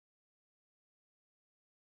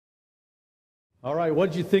All right, what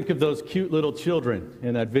did you think of those cute little children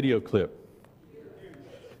in that video clip?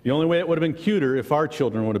 The only way it would have been cuter if our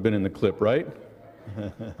children would have been in the clip, right?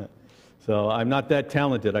 So I'm not that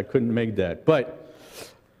talented. I couldn't make that. But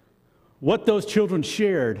what those children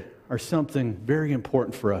shared are something very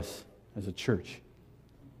important for us as a church.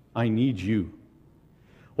 I need you.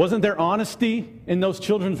 Wasn't there honesty in those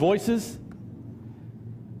children's voices?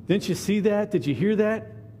 Didn't you see that? Did you hear that?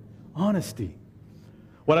 Honesty.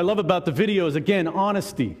 What I love about the video is, again,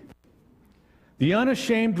 honesty. The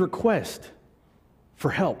unashamed request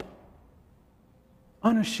for help.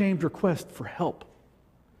 Unashamed request for help.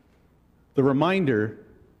 The reminder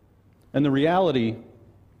and the reality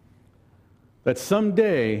that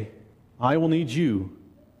someday I will need you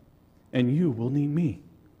and you will need me.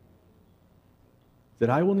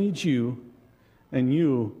 That I will need you and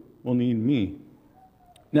you will need me.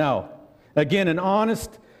 Now, again, an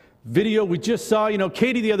honest video we just saw. You know,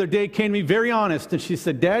 Katie the other day came to me very honest, and she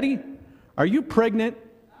said, "Daddy, are you pregnant?"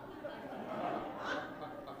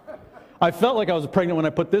 I felt like I was pregnant when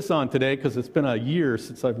I put this on today because it's been a year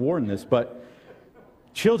since I've worn this, but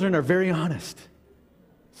children are very honest,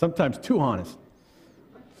 sometimes too honest.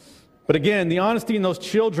 But again, the honesty in those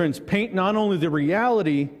children paint not only the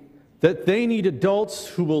reality that they need adults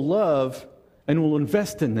who will love and will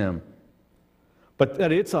invest in them, but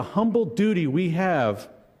that it's a humble duty we have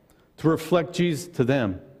to reflect Jesus to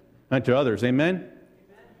them and to others. Amen? Amen?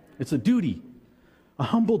 It's a duty, a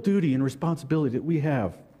humble duty and responsibility that we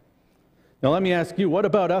have. Now let me ask you, what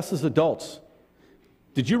about us as adults?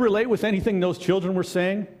 Did you relate with anything those children were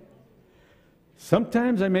saying?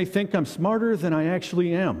 Sometimes I may think I'm smarter than I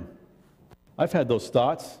actually am. I've had those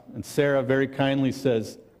thoughts, and Sarah very kindly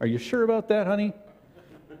says, "Are you sure about that, honey?"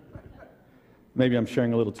 Maybe I'm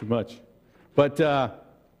sharing a little too much. But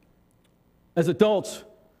as adults,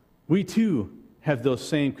 we too have those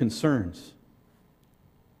same concerns.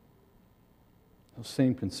 Those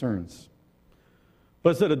same concerns.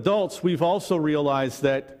 But as adults, we've also realized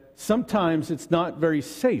that sometimes it's not very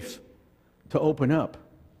safe to open up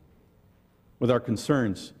with our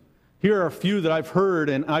concerns. Here are a few that I've heard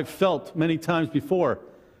and I've felt many times before.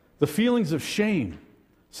 The feelings of shame.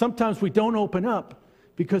 Sometimes we don't open up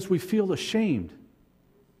because we feel ashamed.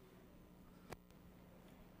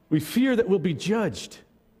 We fear that we'll be judged.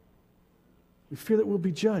 We fear that we'll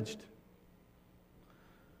be judged.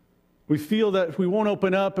 We feel that we won't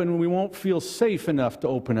open up and we won't feel safe enough to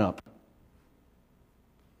open up.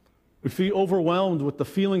 We feel overwhelmed with the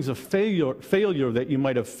feelings of failure that you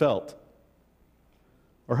might have felt.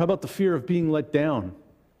 Or how about the fear of being let down?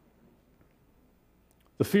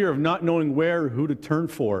 The fear of not knowing where or who to turn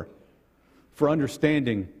for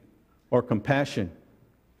understanding or compassion.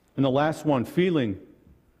 And the last one, feeling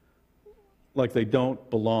like they don't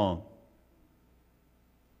belong.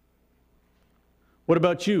 What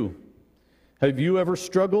about you? Have you ever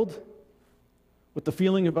struggled with the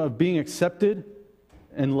feeling of being accepted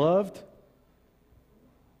and loved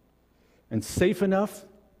and safe enough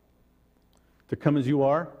to come as you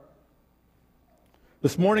are?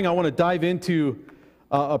 This morning I want to dive into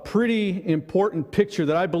a pretty important picture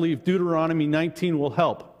that I believe Deuteronomy 19 will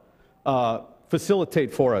help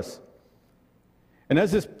facilitate for us. And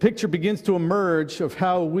as this picture begins to emerge of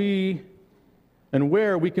how we and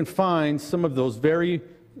where we can find some of those very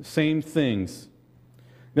same things.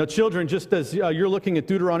 Now, children, just as you're looking at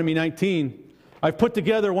Deuteronomy 19, I've put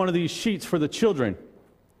together one of these sheets for the children.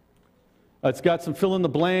 It's got some fill in the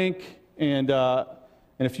blank, and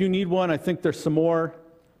if you need one, I think there's some more.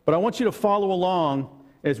 But I want you to follow along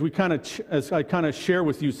as I kind of share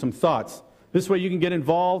with you some thoughts. This way you can get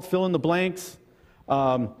involved, fill in the blanks.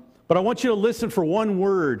 But I want you to listen for one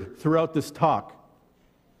word throughout this talk.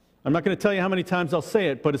 I'm not going to tell you how many times I'll say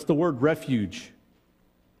it, but it's the word refuge.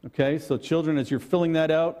 Okay, so children, as you're filling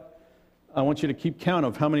that out, I want you to keep count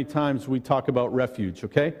of how many times we talk about refuge,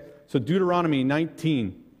 okay? So Deuteronomy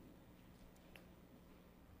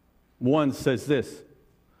 19:1 says this: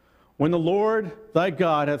 "When the Lord thy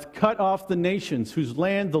God hath cut off the nations whose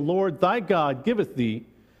land the Lord thy God giveth thee,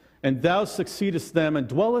 and thou succeedest them, and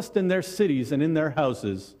dwellest in their cities and in their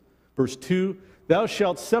houses." Verse 2, "Thou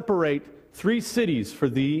shalt separate 3 cities for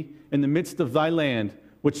thee in the midst of thy land,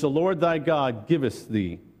 which the Lord thy God giveth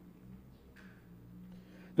thee."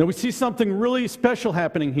 Now we see something really special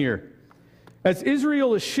happening here. As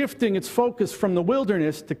Israel is shifting its focus from the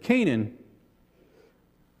wilderness to Canaan,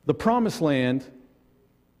 the promised land,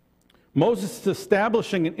 Moses is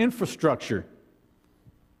establishing an infrastructure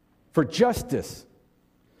for justice.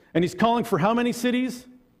 And he's calling for how many cities?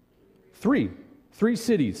 3. 3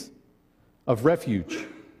 cities of refuge.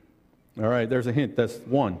 All right, there's a hint. That's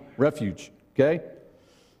 1, refuge. Okay?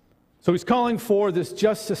 So he's calling for this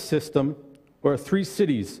justice system where 3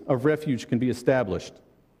 cities of refuge can be established.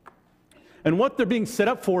 And what they're being set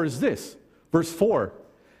up for is this, verse 4.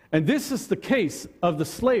 And this is the case of the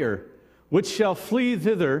slayer, which shall flee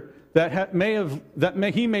thither,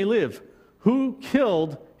 that he may live, who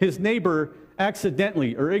killed his neighbor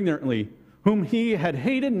accidentally or ignorantly, whom he had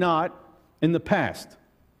hated not in the past.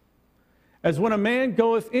 As when a man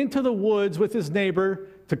goeth into the woods with his neighbor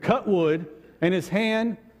to cut wood, and his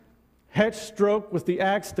hand had stroke with the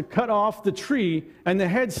axe to cut off the tree, and the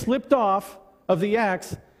head slipped off of the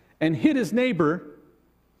axe and hit his neighbor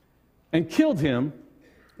and killed him,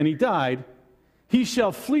 and he died, he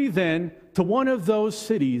shall flee then to one of those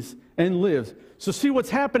cities and live. So see, what's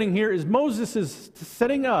happening here is Moses is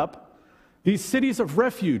setting up these cities of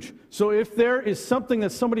refuge. So if there is something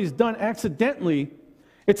that somebody's done accidentally,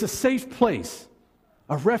 it's a safe place,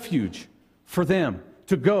 a refuge for them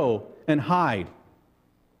to go and hide.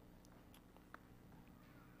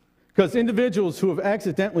 Because individuals who have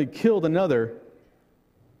accidentally killed another,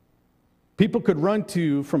 people could run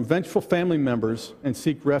to from vengeful family members and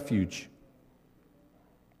seek refuge,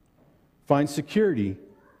 find security,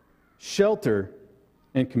 shelter,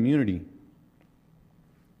 and community.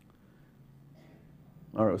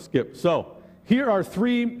 All right, we'll skip. So, here are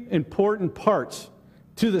 3 important parts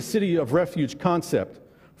to the city of refuge concept.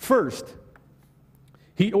 First,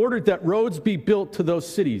 he ordered that roads be built to those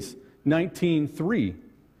cities, 19:3.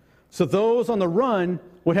 So those on the run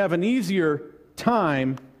would have an easier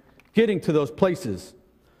time getting to those places.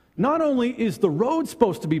 Not only is the road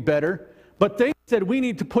supposed to be better, but they said we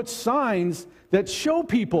need to put signs that show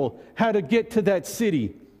people how to get to that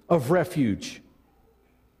city of refuge.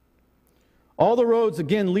 All the roads,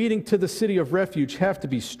 again, leading to the city of refuge have to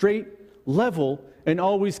be straight, level, and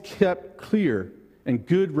always kept clear and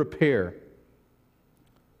good repair.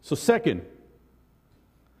 So second,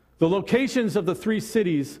 the locations of the 3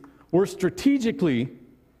 cities were strategically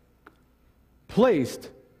placed,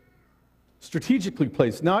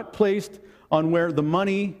 not placed on where the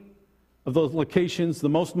money of those locations, the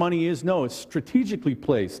most money is. No, it's strategically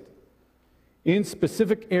placed in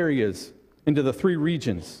specific areas into the 3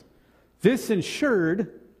 regions. This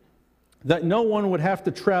ensured that no one would have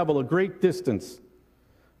to travel a great distance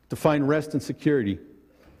to find rest and security.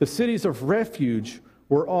 The cities of refuge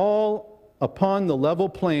were all upon the level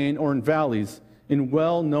plain or in valleys in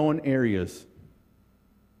well-known areas.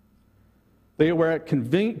 They were at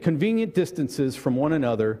convenient distances from one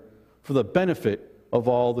another for the benefit of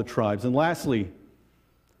all the tribes. And lastly,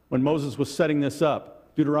 when Moses was setting this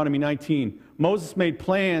up, Deuteronomy 19, Moses made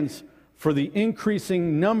plans for the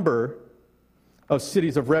increasing number of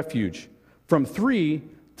cities of refuge from 3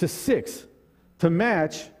 to 6 to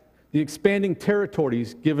match the expanding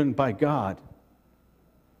territories given by God.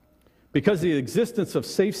 Because the existence of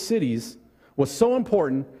safe cities was so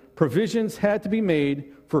important, provisions had to be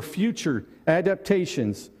made for future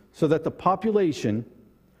adaptations so that the population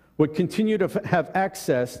would continue to have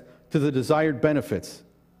access to the desired benefits.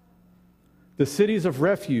 The cities of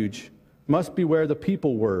refuge must be where the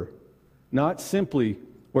people were, not simply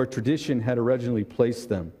where tradition had originally placed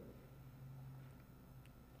them.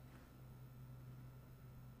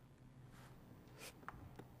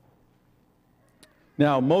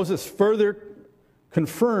 Now, Moses further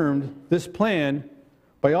confirmed this plan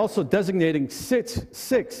by also designating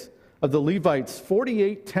six of the Levites'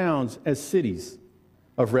 48 towns as cities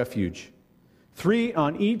of refuge, 3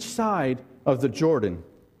 on each side of the Jordan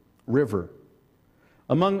River.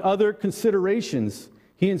 Among other considerations,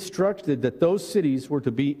 he instructed that those cities were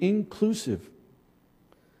to be inclusive.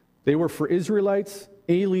 They were for Israelites,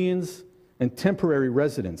 aliens, and temporary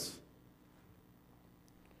residents.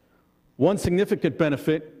 One significant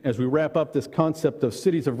benefit, as we wrap up this concept of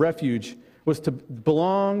cities of refuge, was to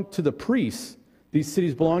belong to the priests. These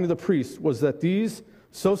cities belonged to the priests, was that these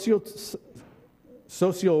socio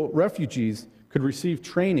refugees could receive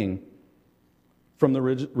training from the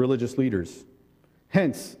religious leaders.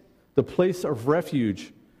 Hence, the place of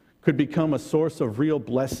refuge could become a source of real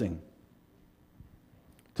blessing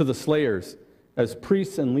to the slayers as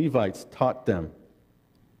priests and Levites taught them.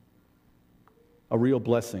 A real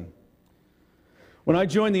blessing. When I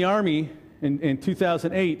joined the Army in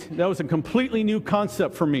 2008, that was a completely new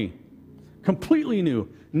concept for me. Completely new.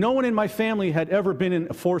 No one in my family had ever been in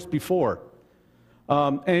a force before.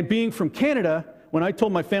 And being from Canada, when I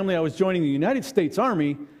told my family I was joining the United States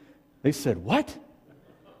Army, they said, "What?"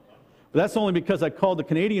 But that's only because I called the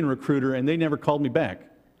Canadian recruiter and they never called me back.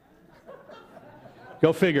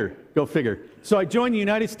 Go figure. Go figure. So I joined the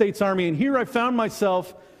United States Army, and here I found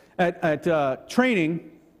myself at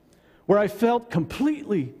training where I felt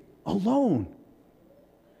completely alone.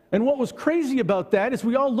 And what was crazy about that is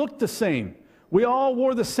we all looked the same. We all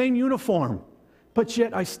wore the same uniform. But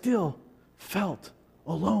yet I still felt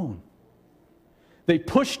alone. They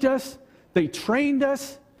pushed us. They trained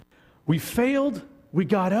us. We failed. We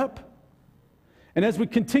got up. And as we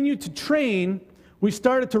continued to train, we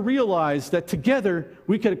started to realize that together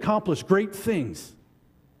we could accomplish great things.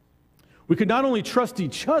 We could not only trust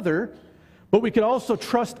each other, but we could also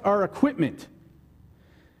trust our equipment.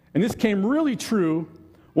 And this came really true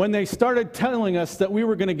when they started telling us that we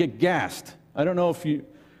were going to get gassed. I don't know if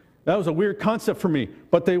that was a weird concept for me,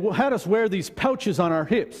 but they had us wear these pouches on our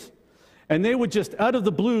hips. And they would just out of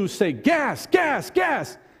the blue say, gas, gas,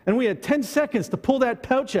 gas. And we had 10 seconds to pull that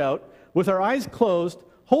pouch out with our eyes closed,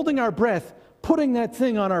 holding our breath, putting that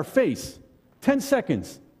thing on our face. 10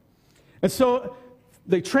 seconds. And so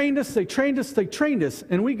they trained us,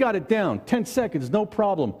 and we got it down. 10 seconds, no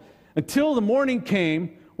problem. Until the morning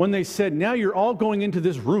came when they said, now you're all going into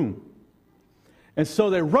this room. And so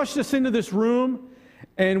they rushed us into this room,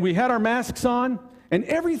 and we had our masks on, and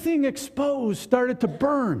everything exposed started to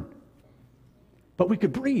burn. But we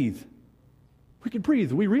could breathe. We could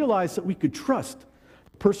breathe. We realized that we could trust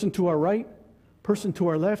the person to our right, person to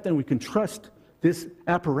our left, and we can trust this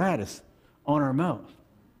apparatus on our mouth.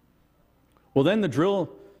 Well, then the drill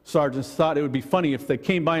sergeants thought it would be funny if they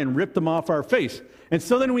came by and ripped them off our face. And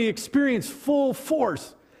so then we experienced full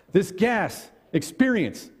force this gas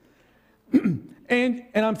experience. And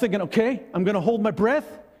I'm thinking, okay, I'm going to hold my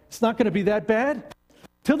breath. It's not going to be that bad.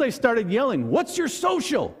 Till they started yelling, what's your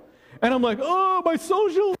social? And I'm like, oh, my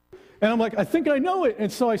social. And I'm like, I think I know it.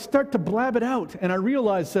 And so I start to blab it out. And I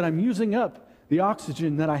realize that I'm using up the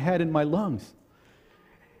oxygen that I had in my lungs.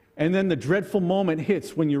 And then the dreadful moment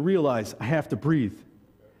hits when you realize I have to breathe.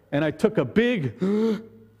 And I took a big,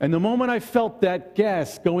 and the moment I felt that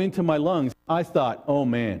gas go into my lungs, I thought, oh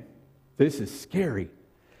man, this is scary.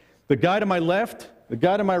 The guy to my left, the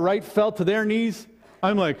guy to my right fell to their knees.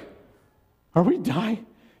 I'm like, are we dying?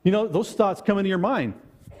 You know, those thoughts come into your mind.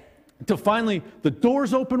 Until finally, the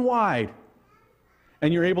doors open wide,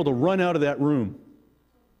 and you're able to run out of that room.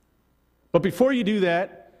 But before you do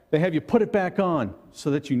that, they have you put it back on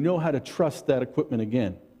so that you know how to trust that equipment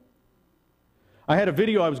again. I had a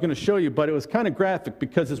video I was going to show you, but it was kind of graphic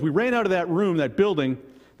because as we ran out of that room, that building,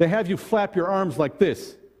 they have you flap your arms like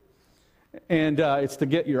this. And it's to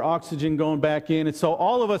get your oxygen going back in. And so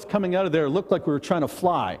all of us coming out of there looked like we were trying to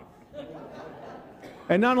fly.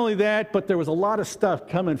 And not only that, but there was a lot of stuff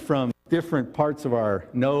coming from different parts of our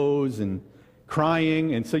nose and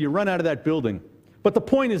crying. And so you run out of that building. But the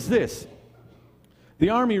point is this. The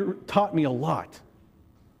Army taught me a lot.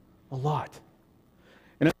 A lot.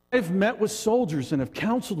 And as I've met with soldiers and have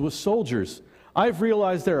counseled with soldiers, I've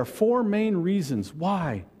realized there are 4 main reasons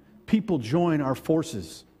why people join our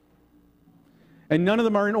forces. And none of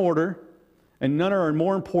them are in order, and none are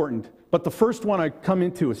more important. But the first one I come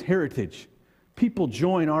into is heritage. People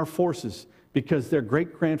join our forces because their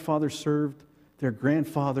great-grandfather served, their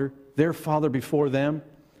grandfather, their father before them,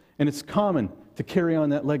 and it's common to carry on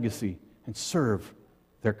that legacy and serve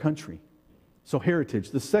their country. So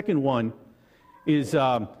heritage. The second one is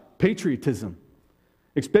patriotism.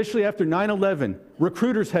 Especially after 9/11,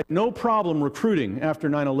 recruiters had no problem recruiting after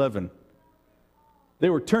 9/11. They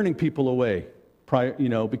were turning people away,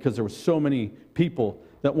 because there were so many people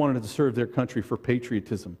that wanted to serve their country for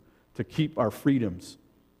patriotism, to keep our freedoms.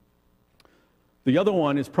 The other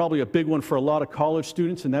one is probably a big one for a lot of college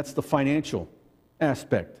students, and that's the financial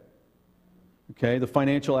aspect. Okay, the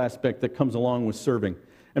financial aspect that comes along with serving.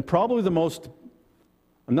 And probably the most,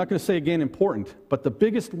 I'm not going to say again important, but the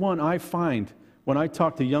biggest one I find when I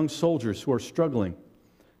talk to young soldiers who are struggling,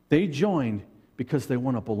 they joined because they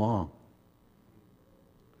want to belong.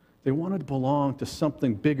 They want to belong to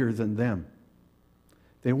something bigger than them.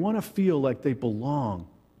 They want to feel like they belong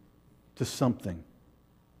to something.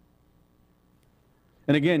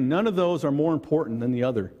 And again, none of those are more important than the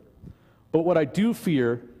other. But what I do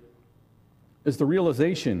fear is the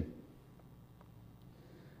realization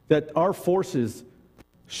that our forces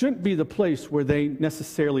shouldn't be the place where they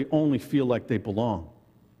necessarily only feel like they belong,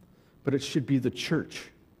 but it should be the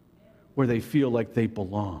church where they feel like they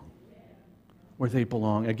belong. Where they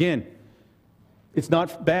belong. Again, it's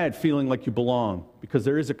not bad feeling like you belong because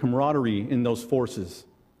there is a camaraderie in those forces.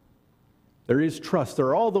 There is trust. There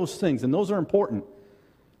are all those things, and those are important.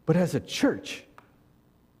 But as a church,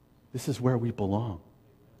 this is where we belong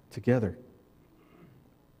together.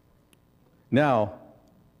 Now,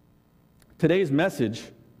 today's message,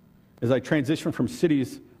 as I transition from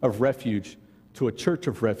cities of refuge to a church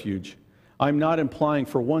of refuge, I'm not implying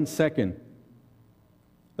for 1 second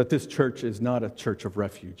that this church is not a church of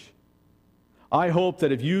refuge. I hope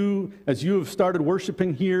that as you have started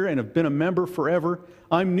worshiping here and have been a member forever,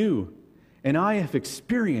 I'm new, and I have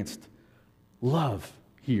experienced love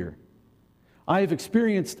here. I have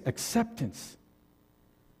experienced acceptance.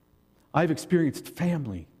 I've experienced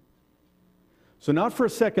family. So not for a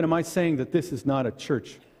second am I saying that this is not a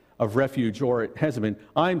church of refuge, or it hasn't been.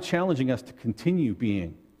 I'm challenging us to continue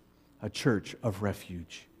being a church of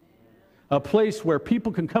refuge. A place where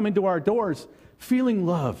people can come into our doors feeling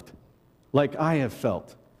loved, like I have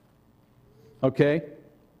felt. Okay?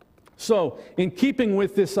 So, in keeping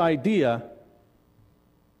with this idea,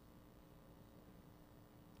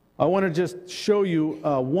 I want to just show you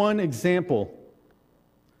one example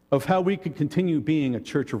of how we could continue being a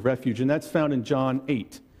church of refuge, and that's found in John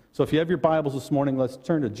 8. So if you have your Bibles this morning, let's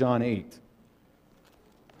turn to John 8.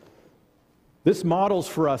 This models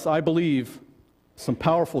for us, I believe, some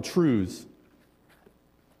powerful truths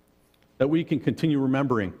that we can continue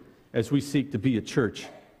remembering as we seek to be a church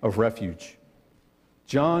of refuge.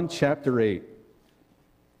 John chapter 8,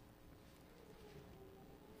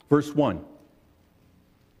 verse 1.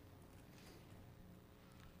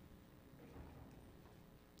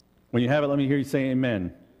 When you have it, let me hear you say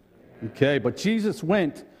amen. Okay, but Jesus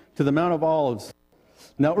went to the Mount of Olives.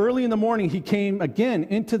 Now early in the morning he came again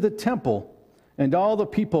into the temple, and all the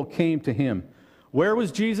people came to him. Where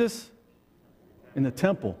was Jesus? In the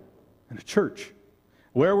temple, in the church.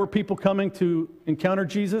 Where were people coming to encounter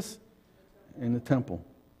Jesus? In the temple.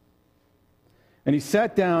 And he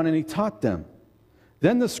sat down and he taught them.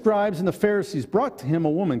 Then the scribes and the Pharisees brought to him a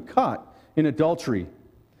woman caught in adultery.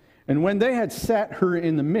 And when they had sat her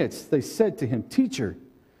in the midst, they said to him, "Teacher,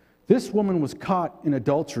 this woman was caught in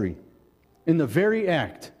adultery, in the very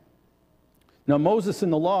act. Now Moses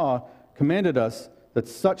in the law commanded us that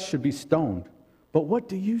such should be stoned. But what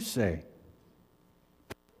do you say?"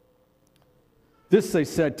 This they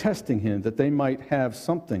said, testing him, that they might have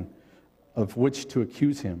something of which to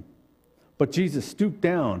accuse him. But Jesus stooped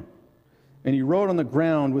down, and he wrote on the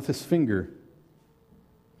ground with his finger,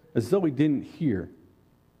 as though he didn't hear.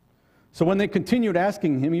 So when they continued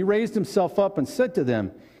asking him, he raised himself up and said to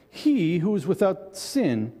them, "He who is without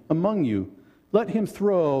sin among you, let him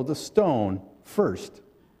throw the stone first."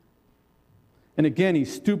 And again he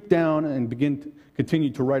stooped down and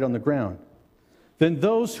continued to write on the ground. Then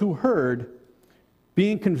those who heard,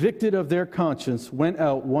 being convicted of their conscience, went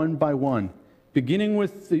out one by one, beginning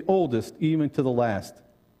with the oldest even to the last.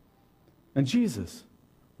 And Jesus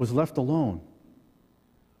was left alone,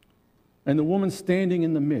 and the woman standing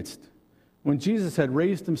in the midst. When Jesus had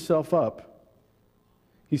raised himself up,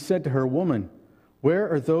 he said to her, "Woman, where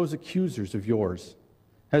are those accusers of yours?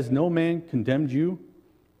 Has no man condemned you?"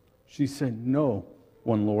 She said, "No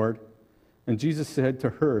one, Lord." And Jesus said to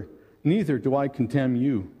her, "Neither do I condemn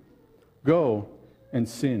you. Go and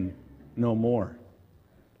sin no more."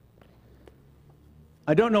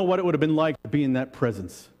 I don't know what it would have been like to be in that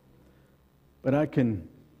presence, but I can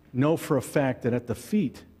know for a fact that at the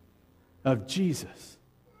feet of Jesus,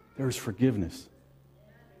 there was forgiveness.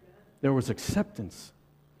 There was acceptance.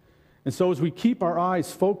 And so as we keep our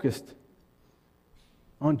eyes focused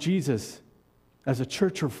on Jesus as a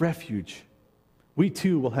church of refuge, we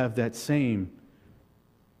too will have that same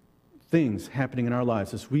things happening in our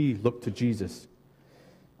lives as we look to Jesus.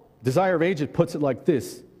 Desire of Ages puts it like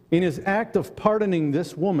this: in his act of pardoning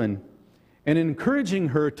this woman and encouraging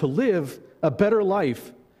her to live a better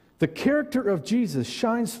life, the character of Jesus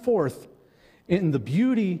shines forth in the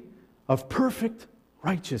beauty of perfect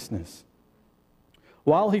righteousness.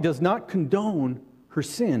 While he does not condone her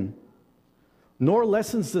sin, nor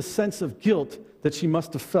lessens the sense of guilt that she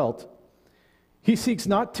must have felt, he seeks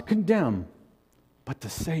not to condemn, but to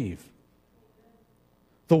save.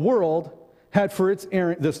 The world had for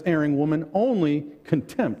this erring woman only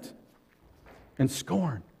contempt and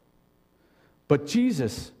scorn. But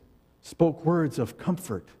Jesus spoke words of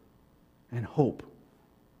comfort and hope.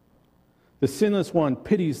 The sinless one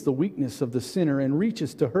pities the weakness of the sinner and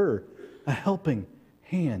reaches to her a helping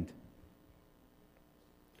hand.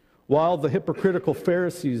 While the hypocritical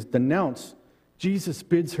Pharisees denounce, Jesus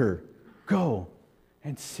bids her, "Go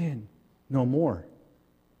and sin no more."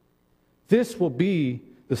 This will be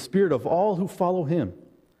the spirit of all who follow him.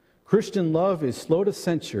 Christian love is slow to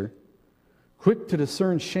censure, quick to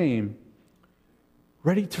discern shame,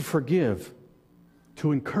 ready to forgive,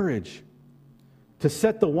 to encourage, to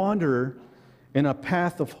set the wanderer in a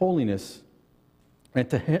path of holiness, and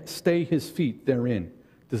to stay his feet therein.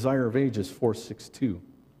 Desire of Ages 4:6-2.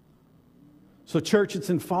 So church, it's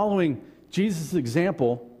in following Jesus'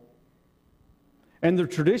 example and the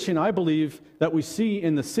tradition, I believe, that we see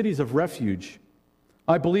in the cities of refuge.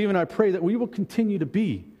 I believe and I pray that we will continue to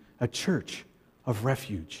be a church of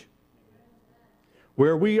refuge,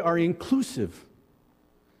 where we are inclusive,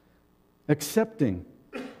 accepting,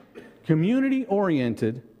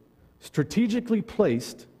 community-oriented, strategically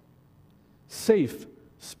placed, safe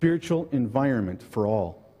spiritual environment for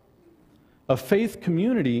all. A faith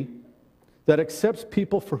community that accepts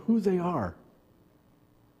people for who they are,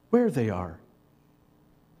 where they are.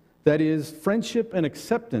 That is, friendship and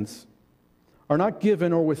acceptance are not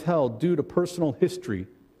given or withheld due to personal history,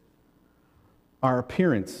 our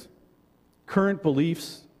appearance, current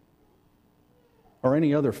beliefs, or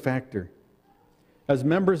any other factor. As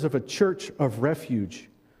members of a church of refuge,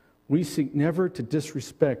 we seek never to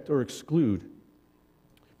disrespect or exclude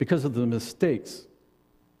because of the mistakes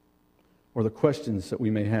or the questions that we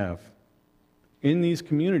may have. In these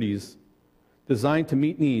communities designed to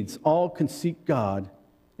meet needs, all can seek God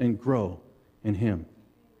and grow in Him.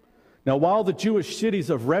 Now, while the Jewish cities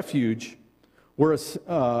of refuge were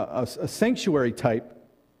a sanctuary type,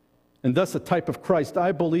 and thus a type of Christ,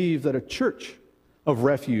 I believe that a church of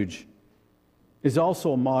refuge is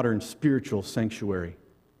also a modern spiritual sanctuary,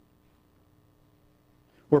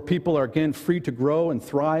 where people are again free to grow and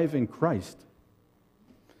thrive in Christ,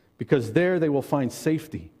 because there they will find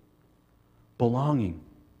safety, belonging,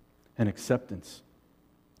 and acceptance.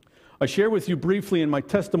 I shared with you briefly in my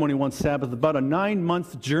testimony one Sabbath about a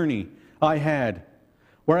 9-month journey I had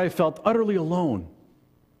where I felt utterly alone.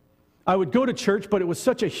 I would go to church, but it was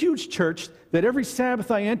such a huge church that every Sabbath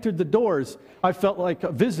I entered the doors, I felt like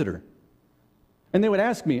a visitor. And they would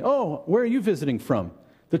ask me, "Oh, where are you visiting from?"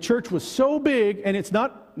 The church was so big, and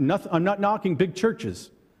I'm not knocking big churches,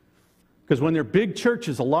 because when they're big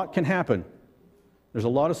churches, a lot can happen. There's a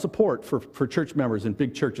lot of support for church members in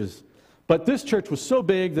big churches. But this church was so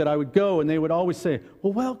big that I would go, and they would always say,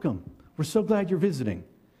 "Well, welcome. We're so glad you're visiting."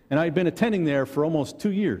 And I had been attending there for almost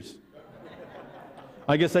 2 years.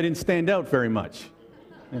 I guess I didn't stand out very much,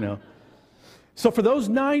 So for those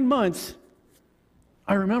 9 months,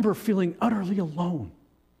 I remember feeling utterly alone,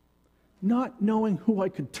 not knowing who I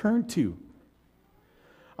could turn to.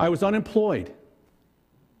 I was unemployed.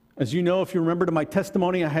 As you know, if you remember to my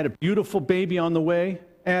testimony, I had a beautiful baby on the way,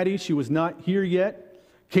 Addie. She was not here yet.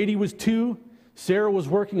 Katie was 2. Sarah was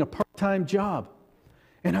working a part-time job.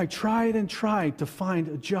 And I tried and tried to find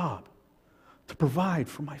a job to provide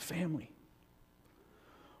for my family.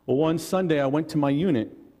 Well, one Sunday I went to my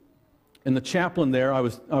unit, and the chaplain there, I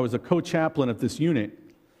was a co-chaplain of this unit,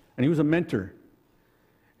 and he was a mentor.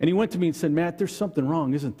 And he went to me and said, "Matt, there's something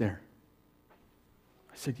wrong, isn't there?"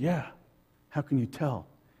 I said, "Yeah. How can you tell?"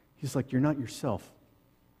 He's like, "You're not yourself."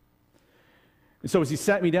 And so as he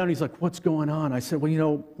sat me down, he's like, "What's going on?" I said,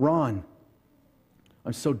 "Well, Ron,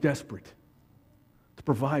 I'm so desperate to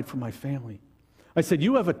provide for my family." I said,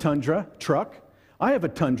 "You have a Tundra truck. I have a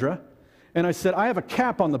Tundra." And I said, "I have a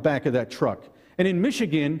cap on the back of that truck. And in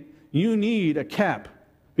Michigan, you need a cap,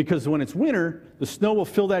 because when it's winter, the snow will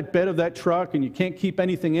fill that bed of that truck and you can't keep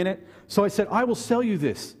anything in it." So I said, "I will sell you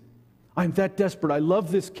this. I'm that desperate. I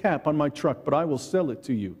love this cap on my truck, but I will sell it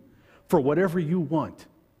to you for whatever you want."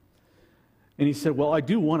 And he said, "Well, I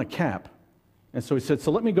do want a cap." And so he said, "So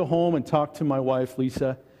let me go home and talk to my wife,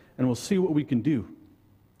 Lisa, and we'll see what we can do."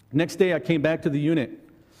 Next day, I came back to the unit.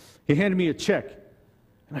 He handed me a check.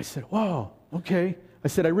 And I said, "Wow, okay." I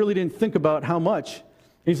said, "I really didn't think about how much."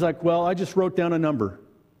 He's like, "Well, I just wrote down a number."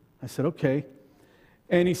 I said, "Okay."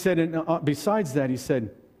 And he said, and besides that, he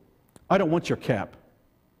said, "I don't want your cap."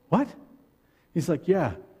 "What?" He's like,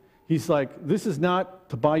 "Yeah." He's like, "This is not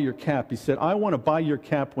to buy your cap." He said, "I want to buy your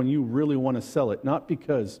cap when you really want to sell it, not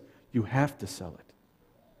because you have to sell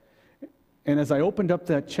it." And as I opened up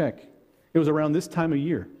that check, it was around this time of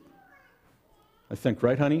year, I think,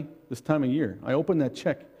 right, honey? This time of year. I opened that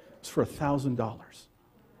check. It was for $1,000.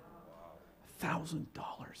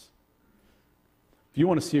 $1,000. If you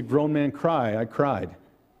want to see a grown man cry, I cried.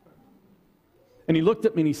 And he looked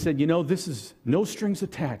at me and he said, "This is no strings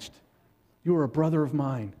attached. You are a brother of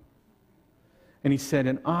mine." And he said,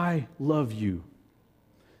 "And I love you.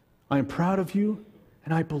 I am proud of you,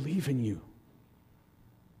 and I believe in you.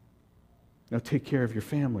 Now take care of your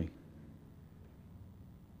family."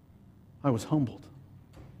 I was humbled.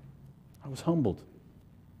 I was humbled.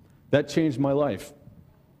 That changed my life.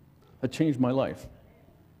 That changed my life.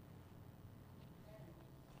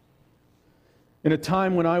 In a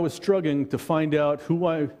time when I was struggling to find out who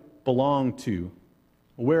I belonged to,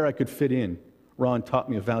 where I could fit in, Ron taught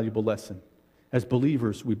me a valuable lesson. As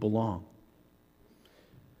believers, we belong.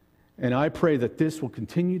 And I pray that this will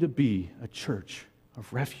continue to be a church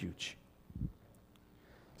of refuge.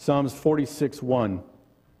 Psalms 46:1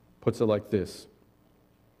 puts it like this.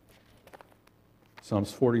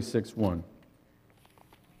 Psalms 46:1.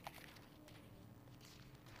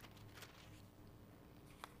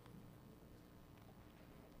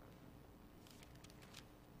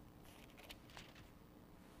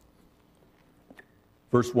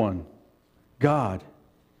 Verse 1, God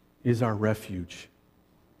is our refuge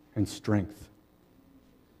and strength,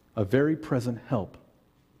 a very present help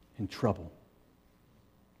in trouble.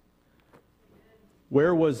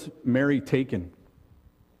 Where was Mary taken?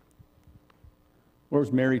 Where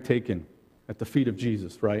was Mary taken? At the feet of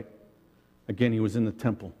Jesus, right? Again, he was in the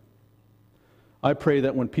temple. I pray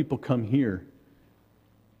that when people come here,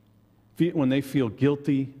 when they feel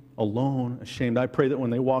guilty, alone, ashamed, I pray that when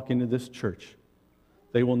they walk into this church,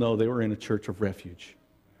 they will know they were in a church of refuge.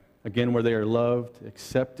 Again, where they are loved,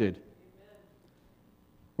 accepted,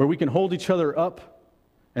 where we can hold each other up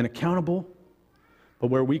and accountable, but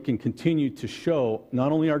where we can continue to show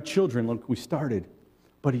not only our children, like we started,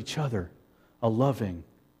 but each other a loving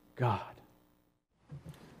God.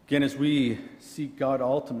 Again, as we seek God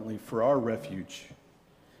ultimately for our refuge,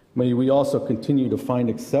 may we also continue to find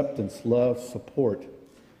acceptance, love, support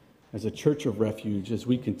as a church of refuge as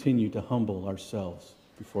we continue to humble ourselves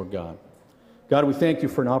before God. God, we thank you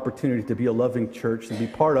for an opportunity to be a loving church and be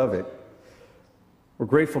part of it. We're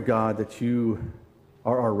grateful, God, that you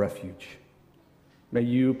are our refuge. May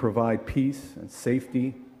you provide peace and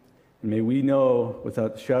safety, and may we know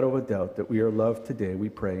without a shadow of a doubt that we are loved today, we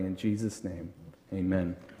pray in Jesus' name.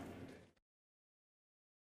 Amen.